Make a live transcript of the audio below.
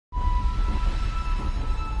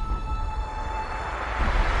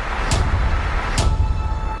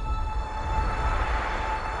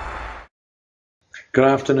Good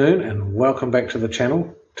afternoon and welcome back to the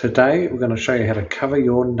channel. Today we're going to show you how to cover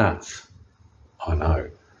your nuts. I know,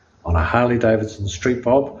 on a Harley Davidson Street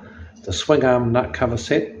Bob, the swing arm nut cover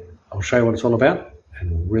set. I'll show you what it's all about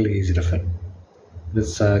and really easy to fit.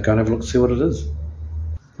 Let's go and have a look and see what it is.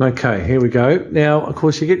 Okay, here we go. Now, of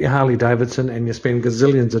course, you get your Harley Davidson and you spend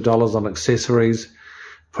gazillions of dollars on accessories,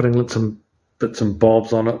 putting bits and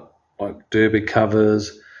bobs on it, like derby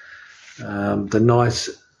covers, the nice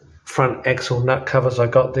front axle nut covers I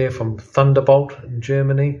got there from Thunderbolt in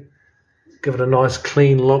Germany. Give it a nice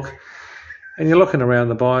clean look. And you're looking around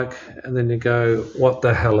the bike and then you go, what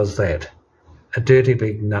the hell is that? A dirty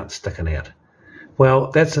big nut sticking out.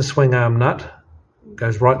 Well, that's a swing arm nut. It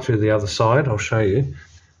goes right through the other side. I'll show you.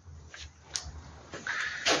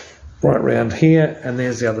 Right around here, and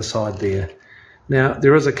there's the other side there. Now,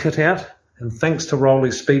 there is a kit out, and thanks to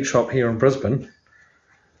Rolly's Speed Shop here in Brisbane,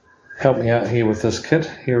 help me out here with this kit.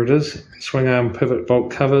 Here it is. Swing arm pivot bolt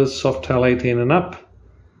covers, soft tail 18 and up.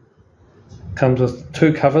 Comes with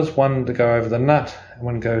two covers, one to go over the nut and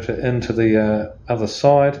one go into the other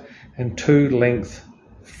side, and two length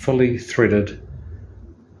fully threaded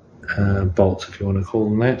bolts, if you want to call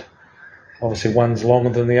them that. Obviously one's longer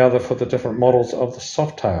than the other for the different models of the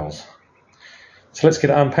soft tails. So let's get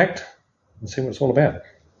it unpacked and see what it's all about.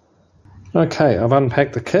 Okay, I've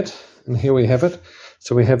unpacked the kit and here we have it.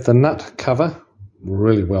 So we have the nut cover,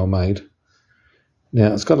 really well made.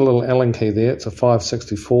 Now it's got a little Allen key there, it's a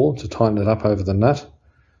 564 to tighten it up over the nut.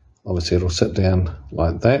 Obviously it'll sit down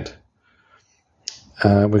like that.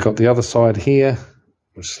 We've got the other side here,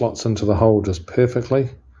 which slots into the hole just perfectly.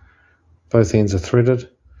 Both ends are threaded.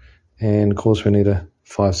 And of course we need a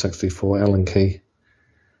 564 Allen key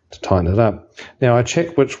to tighten it up. Now I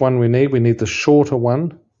checked which one we need. We need the shorter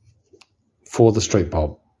one for the Street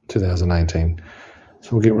Bob 2018. So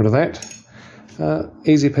we'll get rid of that.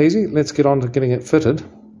 Easy peasy. Let's get on to getting it fitted.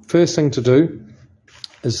 First thing to do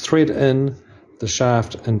is thread in the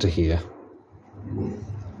shaft into here.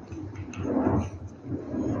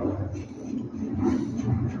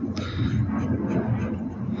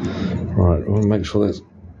 Right, we'll make sure that's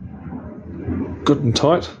good and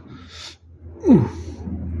tight.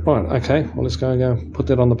 Right, okay, well let's go and put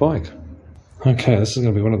that on the bike. Okay, this is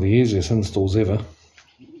going to be one of the easiest installs ever.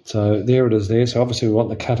 So there it is there. So obviously we want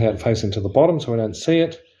the cutout facing to the bottom so we don't see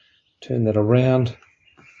it. Turn that around.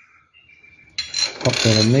 Pop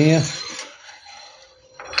that in there.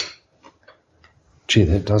 Gee,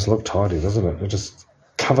 that does look tidy, doesn't it? It just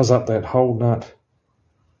covers up that whole nut.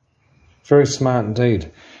 Very smart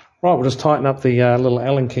indeed. Right, we'll just tighten up the little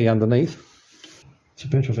Allen key underneath. It's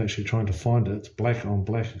a matter of actually trying to find it. It's black on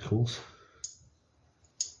black, of course.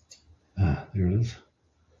 Ah, there it is.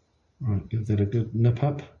 Right, give that a good nip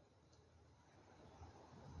up.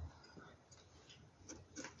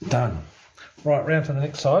 Done. Right, round to the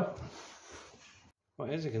next side. Well,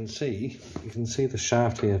 as you can see the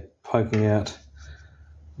shaft here poking out.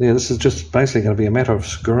 Yeah, this is just basically going to be a matter of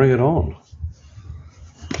screwing it on.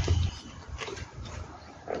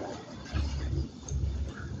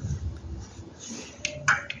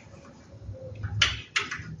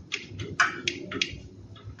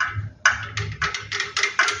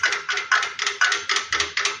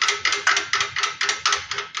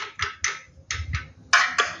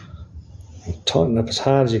 Tighten up as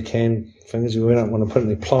hard as you can, fingers. We don't want to put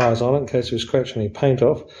any pliers on it in case we scratch any paint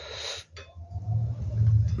off.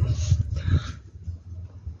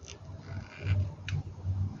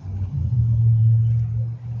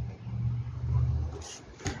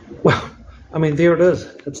 Well, I mean, there it is.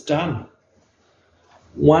 It's done.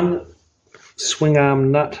 One swing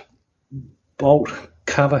arm nut bolt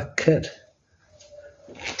cover kit.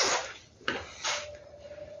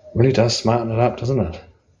 Really does smarten it up, doesn't it?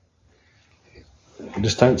 You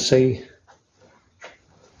just don't see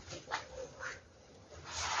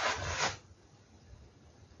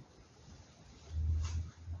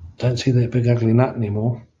that big ugly nut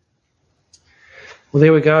anymore. Well,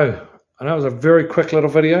 there we go. I know it was a very quick little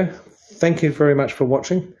video. Thank you very much for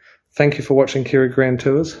watching. Thank you for watching Kiwi Grand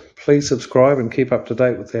Tours. Please subscribe and keep up to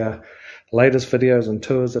date with our latest videos and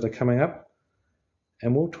tours that are coming up.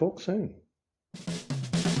 And we'll talk soon.